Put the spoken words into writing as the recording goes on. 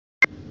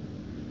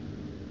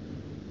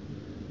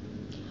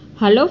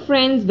Hello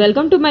friends,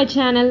 welcome to my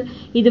channel.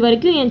 இது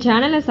வரைக்கும் என்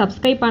சேனலை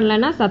சப்ஸ்கிரைப்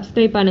பண்ணலனா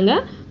சப்ஸ்கிரைப் பண்ணுங்க.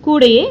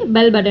 கூடயே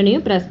பெல்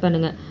பட்டனையும் பிரஸ்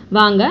பண்ணுங்க.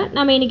 வாங்க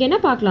நம்ம இன்னைக்கு என்ன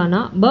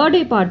பார்க்கலாம்னா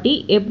பர்த்டே பார்ட்டி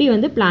எப்படி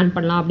வந்து பிளான்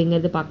பண்ணலாம்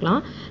அப்படிங்கிறது பார்க்கலாம்.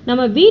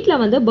 நம்ம வீட்ல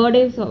வந்து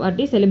பர்த்டே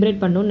பார்ட்டி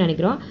செலிப்ரேட் பண்ணனும்னு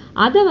நினைக்கிறோம்.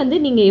 அத வந்து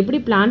நீங்க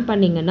எப்படி பிளான்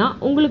பண்ணீங்கன்னா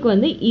உங்களுக்கு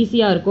வந்து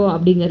ஈஸியா இருக்கும்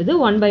அப்படிங்கிறது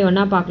ஒன் பை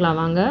ஒன்னா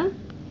பார்க்கலாம் வாங்க.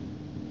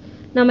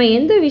 நம்ம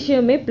எந்த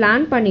விஷயமே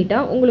பிளான் பண்ணிட்டா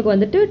உங்களுக்கு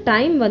வந்துட்டு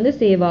டைம் வந்து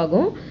சேவ்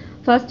ஆகும்.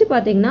 ஃபர்ஸ்ட்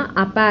பாத்தீங்கன்னா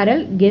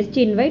apparel, guest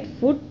invite,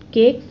 food,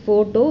 cake,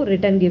 photo,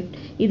 return gift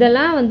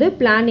இதெல்லாம் வந்து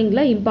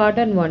பிளானிங்ல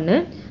இம்பார்ட்டன்ட் ஒன்று.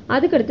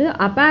 அதுக்கடுத்து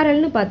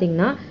அப்பேரல்னு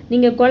பார்த்தீங்கன்னா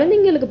நீங்கள்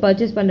குழந்தைங்களுக்கு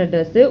பர்ச்சேஸ் பண்ணுற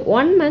ட்ரெஸ்ஸு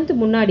 1 மந்த்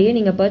முன்னாடியே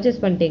நீங்கள் பர்ச்சேஸ்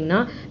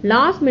பண்ணிட்டீங்கன்னா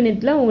லாஸ்ட்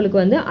மினிட்ல உங்களுக்கு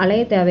வந்து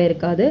அலைய தேவை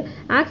இருக்காது.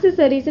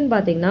 ஆக்சசரிஸ்ன்னு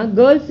பார்த்தீங்கன்னா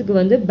கேர்ள்ஸுக்கு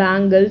வந்து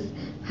பேங்கிள்ஸ்,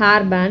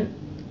 ஹேர் பேண்ட்,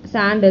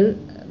 சாண்டில்,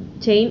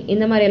 செயின்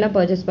இந்த மாதிரி எல்லாம்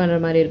பர்ச்சேஸ் பண்ணுற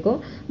மாதிரி இருக்கும்.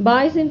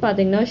 பாய்ஸ்ன்னு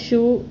பார்த்தீங்கன்னா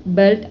ஷூ,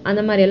 பெல்ட்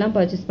அந்த மாதிரி எல்லாம்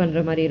பர்ச்சேஸ்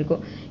பண்ணுற மாதிரி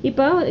இருக்கும்.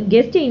 இப்போ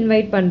கெஸ்ட்டை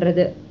இன்வைட்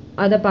பண்ணுறது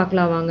அதை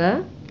பார்க்கலாம் வாங்க.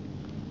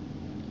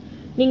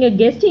 நீங்கள்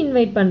கெஸ்ட்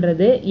இன்வைட்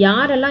பண்ணுறது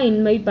யாரெல்லாம்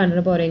இன்வைட்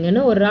பண்ண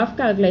போகிறீங்கன்னு ஒரு ரஃப்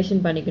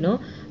கால்குலேஷன் பண்ணிக்கணும்.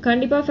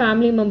 கண்டிப்பாக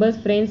ஃபேமிலி மெம்பர்ஸ்,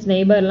 ஃப்ரெண்ட்ஸ்,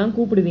 நெய்பர்லாம்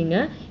கூப்பிடுவீங்க.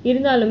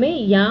 இருந்தாலுமே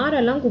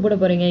யாரெல்லாம் கூப்பிட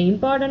போகிறீங்க,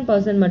 இம்பார்ட்டன்ட்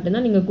பர்சன்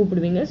மட்டும்தான் நீங்கள்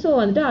கூப்பிடுவீங்க. ஸோ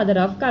வந்துட்டு அதை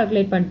ரஃப்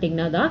கால்குலேட்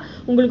பண்ணிட்டீங்கன்னா தான்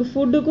உங்களுக்கு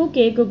ஃபுட்டுக்கும்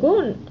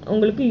கேக்குக்கும்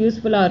உங்களுக்கு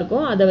யூஸ்ஃபுல்லாக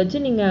இருக்கும். அதை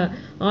வச்சு நீங்கள்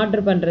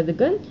ஆர்டர்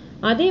பண்ணுறதுக்கு.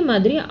 அதே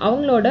மாதிரி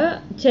அவங்களோட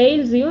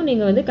சைல்ட்ஸையும்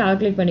நீங்கள் வந்து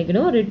கால்குலேட்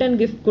பண்ணிக்கணும். ரிட்டன்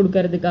கிஃப்ட்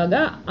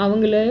கொடுக்கறதுக்காக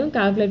அவங்களையும்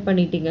கால்குலேட்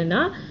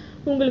பண்ணிட்டீங்கன்னா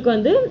உங்களுக்கு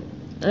வந்து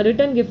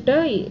ரிட்டன் கிஃப்ட்டை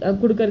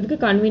கொடுக்கறதுக்கு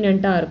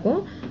கன்வீனியண்ட்டாக இருக்கும்.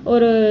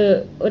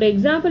 ஒரு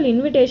எக்ஸாம்பிள்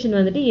இன்விடேஷன்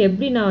வந்துட்டு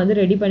எப்படி நான் வந்து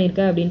ரெடி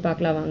பண்ணியிருக்கேன் அப்படின்னு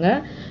பார்க்கலாம் வாங்க.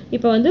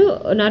 இப்போ வந்து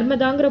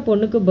நர்மதாங்கிற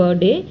பொண்ணுக்கு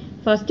birthday,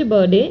 first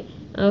birthday,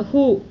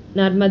 who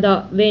Narmada,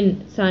 when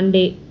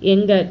Sunday,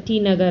 எங்க டி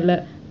நகரில்,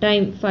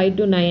 டைம் 5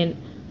 to 9,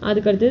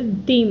 அதுக்கடுத்து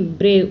theme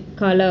brave,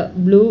 colour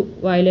blue,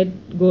 violet,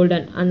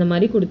 golden அந்த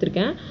மாதிரி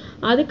கொடுத்துருக்கேன்.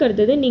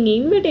 அதுக்கடுத்தது நீங்கள்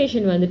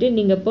இன்விடேஷன் வந்துட்டு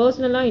நீங்கள்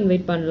பர்சனலாக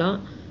இன்வைட் பண்ணலாம்.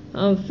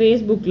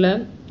 ஃபேஸ்புக்கில்,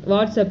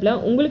 வாட்ஸ்அப்பில்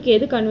உங்களுக்கு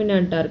எது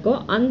கன்வீனியண்ட்டாக இருக்கோ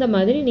அந்த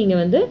மாதிரி நீங்கள்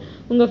வந்து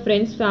உங்கள்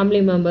ஃப்ரெண்ட்ஸ், ஃபேமிலி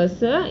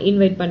மெம்பர்ஸை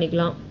இன்வைட்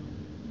பண்ணிக்கலாம்.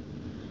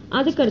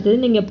 அதுக்கடுத்தது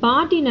நீங்கள்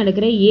பார்ட்டி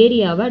நடக்கிற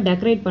ஏரியாவை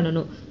டெக்கரேட்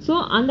பண்ணணும். ஸோ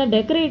அந்த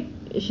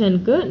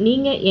டெக்கரேஷனுக்கு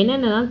நீங்கள்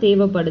என்னென்னலாம்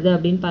தேவைப்படுது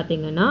அப்படின்னு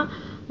பார்த்தீங்கன்னா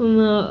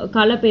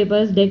colour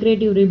papers,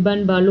 decorative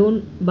ribbon,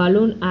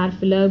 balloon, ஏர்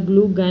ஃபில்லர்,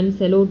 க்ளூ கன்,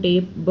 sello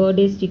tape,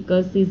 birthday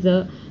sticker,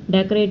 scissor,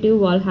 decorative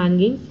வால்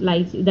ஹேங்கிங்ஸ்,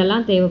 லைட்ஸ்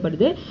இதெல்லாம்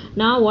தேவைப்படுது.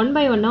 நான் ஒன்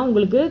பை ஒன்னாக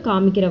உங்களுக்கு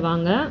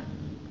காமிக்கிறவாங்க.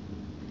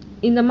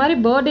 இந்த மாதிரி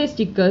பர்த்டே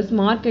ஸ்டிக்கர்ஸ்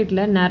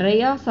மார்க்கெட்டில்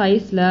நிறையா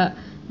சைஸில்,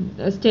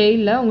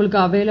 ஸ்டைலில் உங்களுக்கு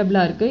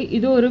அவைலபிளாக இருக்குது.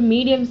 இது ஒரு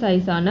மீடியம்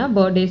சைஸான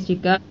பர்த்டே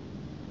ஸ்டிக்கர்.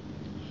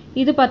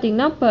 இது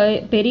பார்த்தீங்கன்னா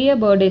பெரிய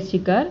பர்த்டே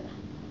ஸ்டிக்கர்.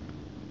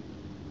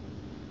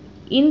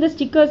 இந்த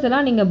ஸ்டிக்கர்ஸ்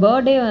எல்லாம் நீங்கள்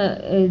பர்த்டே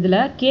இதில்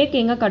கேக்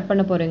எங்கே கட்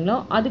பண்ண போகிறீங்களோ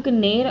அதுக்கு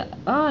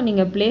நேராக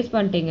நீங்கள் பிளேஸ்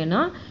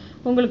பண்ணிட்டீங்கன்னா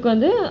உங்களுக்கு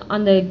வந்து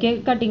அந்த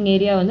கேக் கட்டிங்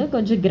ஏரியா வந்து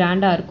கொஞ்சம்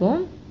கிராண்டாக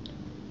இருக்கும்.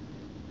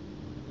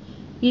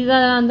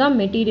 இதெல்லாம் தான்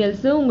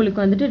மெட்டீரியல்ஸு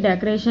உங்களுக்கு வந்துட்டு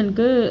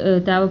டெக்கரேஷனுக்கு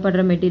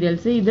தேவைப்படுற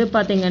மெட்டீரியல்ஸு. இது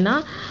பார்த்தீங்கன்னா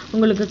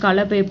உங்களுக்கு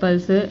கலர்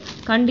பேப்பர்ஸு,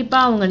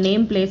 கண்டிப்பாக அவங்க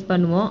நேம் பிளேஸ்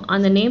பண்ணுவோம்.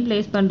 அந்த நேம்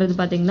பிளேஸ் பண்ணுறது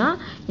பார்த்தீங்கன்னா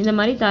இந்த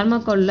மாதிரி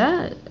தெர்மாக்கோலில்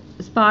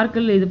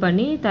ஸ்பார்க்கிள் இது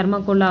பண்ணி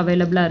தெர்மாக்கோலில்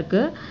அவைலபிளாக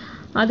இருக்குது.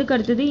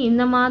 அதுக்கடுத்தது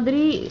இந்த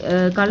மாதிரி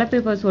கலர்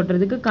பேப்பர்ஸ்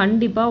ஒட்டுறதுக்கு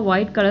கண்டிப்பாக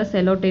ஒயிட் கலர்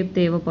செலோ டேப்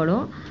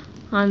தேவைப்படும்.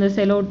 அந்த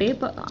செலோ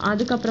டேப்.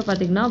 அதுக்கப்புறம்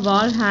பார்த்தீங்கன்னா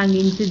வால்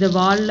ஹேங்கிங்ஸ், இந்த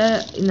வாலில்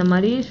இந்த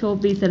மாதிரி ஷோ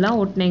பீஸ் எல்லாம்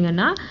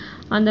ஒட்டினீங்கன்னா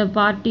அந்த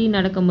பார்ட்டி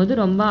நடக்கும்போது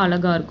ரொம்ப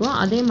அழகாக இருக்கும்.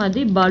 அதே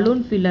மாதிரி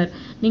பலூன் ஃபில்லர்,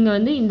 நீங்கள்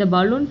வந்து இந்த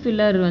பலூன்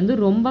ஃபில்லர் வந்து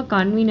ரொம்ப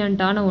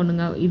கன்வீனியண்ட்டான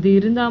ஒன்றுங்க. இது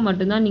இருந்தால்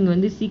மட்டும்தான் நீங்கள்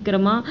வந்து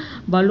சீக்கிரமாக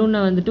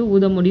பலூனை வந்துட்டு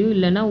ஊத முடியும்.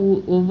 இல்லைன்னா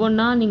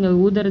ஒவ்வொன்றா நீங்கள்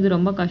ஊதுறது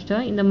ரொம்ப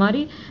கஷ்டம். இந்த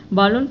மாதிரி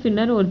பலூன்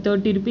ஃபில்லர் ஒரு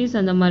 30 rupees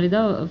அந்த மாதிரி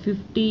தான்,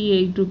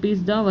 58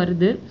 rupees தான்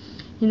வருது.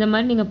 இந்த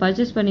மாதிரி நீங்கள்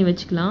பர்ச்சேஸ் பண்ணி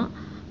வச்சுக்கலாம்.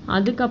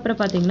 அதுக்கப்புறம்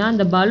பார்த்தீங்கன்னா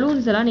அந்த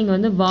பலூன்ஸ் எல்லாம் நீங்கள்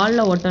வந்து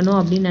வாலில் ஒட்டணும்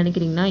அப்படின்னு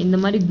நினைக்கிறீங்கன்னா இந்த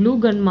மாதிரி க்ளூ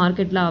கன்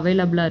மார்க்கெட்டில்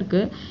அவைலபிளாக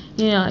இருக்குது.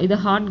 இது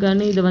ஹாட்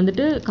கன். இது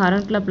வந்துட்டு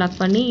கரண்ட்டில் ப்ளக்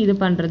பண்ணி இது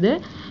பண்ணுறது.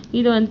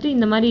 இது வந்துட்டு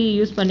இந்த மாதிரி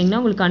யூஸ் பண்ணிங்கன்னா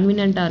உங்களுக்கு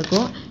கன்வீனியண்ட்டாக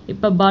இருக்கும்.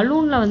 இப்போ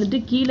பலூனில் வந்துட்டு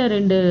கீழே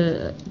 2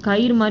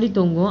 கயிறு மாதிரி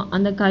தொங்கும்.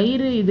 அந்த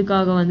கயிறு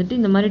இதுக்காக வந்துட்டு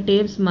இந்த மாதிரி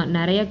டேப்ஸ்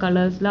நிறைய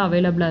கலர்ஸில்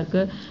அவைலபிளாக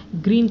இருக்குது.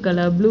 Green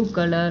colour, blue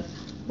colour,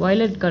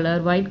 violet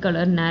colour, white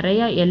colour,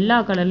 நிறையா எல்லா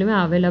கலர்லையுமே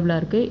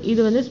அவைலபிளாக இருக்குது.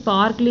 இது வந்து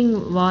ஸ்பார்க்லிங்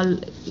வால்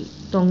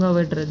தொங்க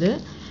விடுறது.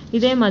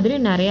 இதே மாதிரி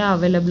நிறையா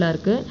அவைலபிளாக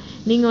இருக்குது.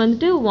 நீங்கள்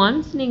வந்துட்டு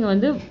ஒன்ஸ் நீங்கள்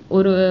வந்து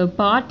ஒரு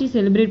பார்ட்டி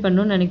செலிப்ரேட்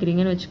பண்ணணும்னு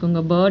நினைக்கிறீங்கன்னு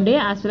வச்சுக்கோங்க, பர்த்டே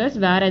ஆஸ் வெல் அஸ்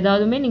வேறு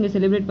ஏதாவதுமே நீங்கள்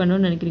செலிப்ரேட்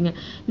பண்ணணும்னு நினைக்கிறீங்க,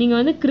 நீங்கள்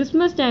வந்து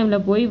கிறிஸ்மஸ்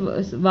டைமில் போய்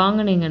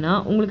வாங்கினீங்கன்னா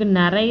உங்களுக்கு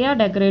நிறையா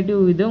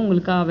டெக்கரேட்டிவ் இது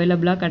உங்களுக்கு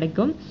அவைலபிளாக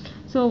கிடைக்கும்.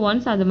 ஸோ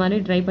ஒன்ஸ் அது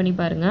மாதிரி ட்ரை பண்ணி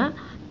பாருங்கள்.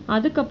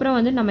 அதுக்கப்புறம்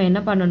வந்து நம்ம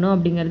என்ன பண்ணணும்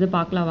அப்படிங்கிறது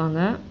பார்க்கலாம்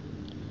வாங்க.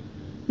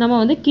 நம்ம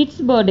வந்து கிட்ஸ்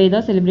பர்த்டே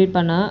தான் செலிப்ரேட்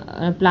பண்ண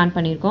பிளான்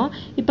பண்ணியிருக்கோம்.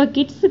 இப்போ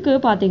கிட்ஸுக்கு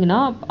பார்த்தீங்கன்னா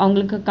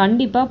அவங்களுக்கு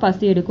கண்டிப்பாக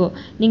பசி எடுக்கும்.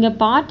 நீங்கள்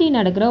பார்ட்டி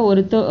நடக்கிற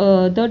ஒரு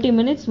 30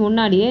 minutes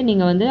முன்னாடியே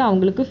நீங்கள் வந்து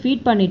அவங்களுக்கு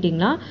ஃபீட்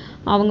பண்ணிட்டீங்கன்னா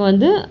அவங்க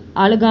வந்து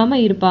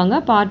அழுகாமல்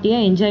இருப்பாங்க, பார்ட்டியை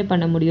என்ஜாய்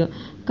பண்ண முடியும்.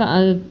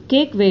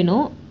 கேக்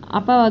வேணும்.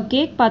 அப்போ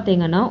கேக்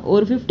பார்த்தீங்கன்னா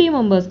ஒரு 50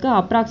 மெம்பர்ஸ்க்கு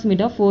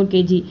அப்ராக்சிமேட்டாக 4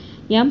 kg.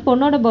 என்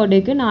பொண்ணோட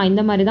பர்த்டேக்கு நான்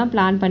இந்த மாதிரி தான்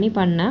பிளான்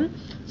பண்ணேன்.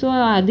 ஸோ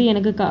அது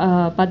எனக்கு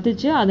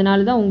பத்துச்சு,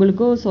 அதனால தான்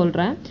உங்களுக்கும்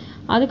சொல்கிறேன்.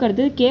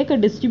 அதுக்கடுத்து கேக்கை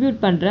டிஸ்ட்ரிபியூட்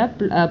பண்ணுற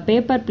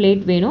பேப்பர்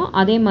பிளேட் வேணும்,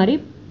 அதே மாதிரி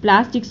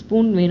பிளாஸ்டிக்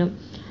ஸ்பூன் வேணும்.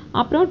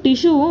 அப்புறம்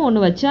டிஷ்யூவும்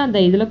ஒன்று வச்சு அந்த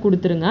இதில்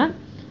கொடுத்துருங்க.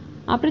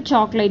 அப்புறம்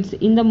சாக்லேட்ஸ்,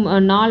 இந்த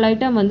 4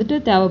 ஐட்டம் வந்துட்டு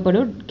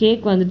தேவைப்படும்.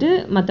 கேக் வந்துட்டு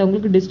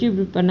மற்றவங்களுக்கு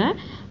டிஸ்ட்ரிபியூட் பண்ண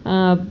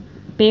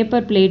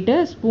பேப்பர் பிளேட்டு,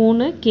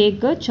 ஸ்பூனு,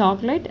 கேக்கு,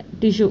 சாக்லேட்,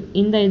 டிஷ்யூ,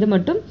 இந்த இது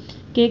மட்டும்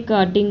கேக்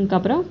கட்டிங்க்கு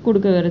அப்புறம்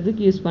கொடுக்க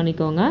வரதுக்கு யூஸ்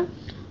பண்ணிக்கோங்க.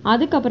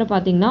 அதுக்கப்புறம்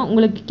பார்த்தீங்கன்னா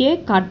உங்களுக்கு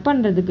கேக் கட்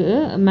பண்ணுறதுக்கு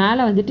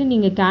மேலே வந்துட்டு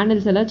நீங்கள்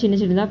கேண்டில்ஸ் எல்லாம் சின்ன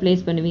சின்னதாக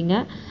ப்ளேஸ் பண்ணுவீங்க.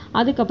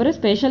 அதுக்கப்புறம்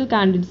ஸ்பெஷல்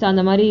கேண்டில்ஸ்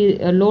அந்த மாதிரி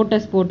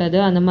லோட்டஸ் போட்டது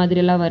அந்த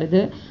மாதிரிலாம்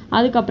வருது.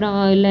 அதுக்கப்புறம்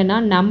இல்லைன்னா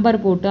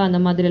நம்பர் போட்டு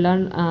அந்த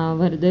மாதிரிலாம்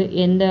வருது,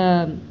 எந்த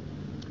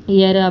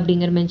இயர்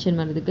அப்படிங்கிற மென்ஷன்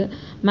பண்ணுறதுக்கு.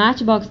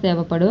 மேட்ச் பாக்ஸ்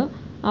தேவைப்படும்,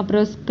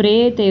 அப்புறம் ஸ்ப்ரே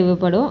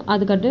தேவைப்படும்,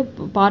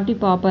 அதுக்கடுத்து பார்ட்டி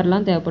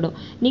பாப்பர்லாம் தேவைப்படும்.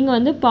 நீங்கள்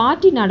வந்து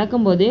பார்ட்டி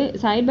நடக்கும்போது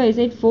சைட் பை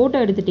சைட் ஃபோட்டோ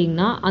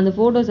எடுத்துட்டிங்கன்னா அந்த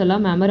ஃபோட்டோஸ்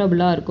எல்லாம்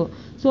மெமரபுளாக இருக்கும்.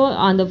 ஸோ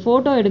அந்த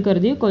ஃபோட்டோ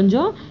எடுக்கிறதையும்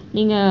கொஞ்சம்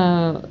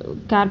நீங்கள்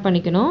கேர்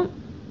பண்ணிக்கணும்.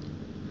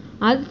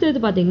 அடுத்தது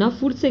பார்த்தீங்கன்னா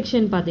ஃபுட்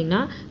செக்ஷன் பார்த்தீங்கன்னா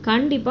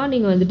கண்டிப்பாக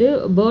நீங்கள் வந்துட்டு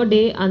பர்த்டே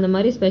அந்த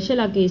மாதிரி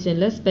ஸ்பெஷல்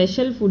அக்கேஷனில்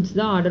ஸ்பெஷல் ஃபுட்ஸ்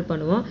தான் ஆர்டர்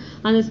பண்ணுவோம்.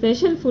 அந்த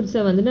ஸ்பெஷல்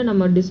ஃபுட்ஸை வந்துட்டு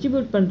நம்ம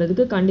டிஸ்ட்ரிபியூட்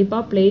பண்ணுறதுக்கு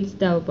கண்டிப்பாக பிளேட்ஸ்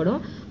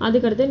தேவைப்படும்.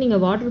 அதுக்கடுத்து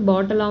நீங்கள் வாட்டர்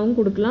பாட்டிலாகவும்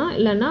கொடுக்கலாம்,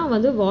 இல்லைன்னா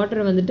வந்து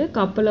வாட்டரை வந்துட்டு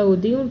கப்பில்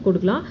ஊற்றியும்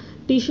கொடுக்கலாம்.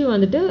 டிஷ்யூ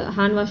வந்துட்டு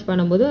ஹேண்ட் வாஷ்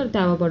பண்ணும்போது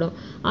தேவைப்படும்.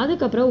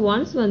 அதுக்கப்புறம்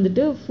ஒன்ஸ்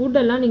வந்துட்டு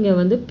ஃபுட்டெல்லாம் நீங்கள்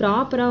வந்து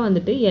ப்ராப்பராக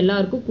வந்துட்டு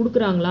எல்லாருக்கும்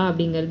கொடுக்குறாங்களா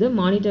அப்படிங்கிறது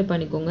மானிட்டர்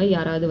பண்ணிக்கோங்க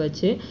யாராவது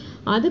வச்சு.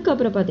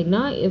 அதுக்கப்புறம்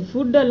பார்த்தீங்கன்னா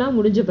ஃபுட்டெல்லாம்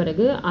முடிஞ்ச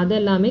பிறகு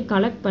அதெல்லாமே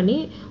கலெக்ட் பண்ணி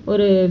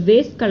ஒரு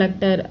வேஸ்ட்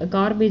கலெக்டர்,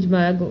 கார்பேஜ்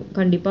பேக்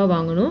கண்டிப்பாக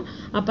வாங்கணும்.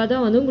 அப்போ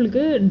தான் வந்து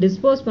உங்களுக்கு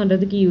டிஸ்போஸ்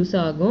பண்ணுறதுக்கு யூஸ்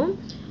ஆகும்.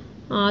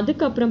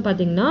 அதுக்கப்புறம்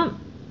பார்த்தீங்கன்னா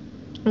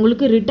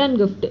உங்களுக்கு ரிட்டன்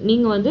கிஃப்ட்,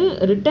 நீங்கள் வந்து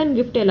ரிட்டன்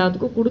கிஃப்ட்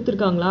எல்லாத்துக்கும்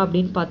கொடுத்துருக்காங்களா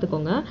அப்படின்னு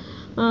பார்த்துக்கோங்க.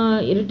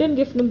 ரிட்டன்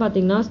கிஃப்ட்னு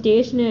பார்த்தீங்கன்னா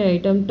ஸ்டேஷ்னரி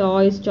ஐட்டம்,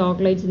 டாய்ஸ்,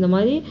 சாக்லேட்ஸ், இந்த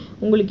மாதிரி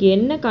உங்களுக்கு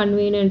என்ன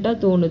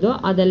கன்வீனியண்ட்டாக தோணுதோ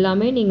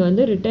அதெல்லாமே நீங்கள்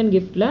வந்து ரிட்டன்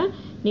கிஃப்டில்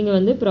நீங்கள்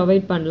வந்து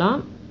ப்ரொவைட் பண்ணலாம்.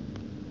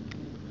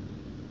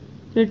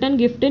 ரிட்டன்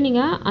கிஃப்ட்டு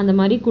நீங்கள் அந்த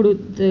மாதிரி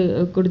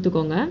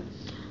கொடுத்துக்கோங்க.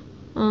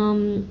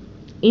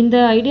 இந்த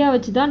ஐடியா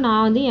வச்சு தான்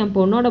நான் வந்து என்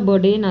பொண்ணோட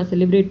பர்த்டே நான்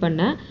செலிப்ரேட்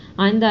பண்ணேன்.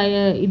 அந்த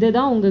இதை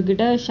தான்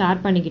உங்ககிட்ட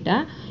ஷேர்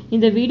பண்ணிக்கிட்டேன்.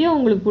 இந்த வீடியோ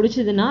உங்களுக்கு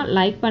பிடிச்சதுன்னா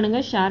லைக்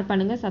பண்ணுங்கள், ஷேர்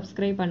பண்ணுங்கள்,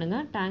 சப்ஸ்கிரைப்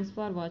பண்ணுங்கள். தேங்க்ஸ்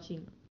ஃபார்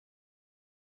வாட்சிங்.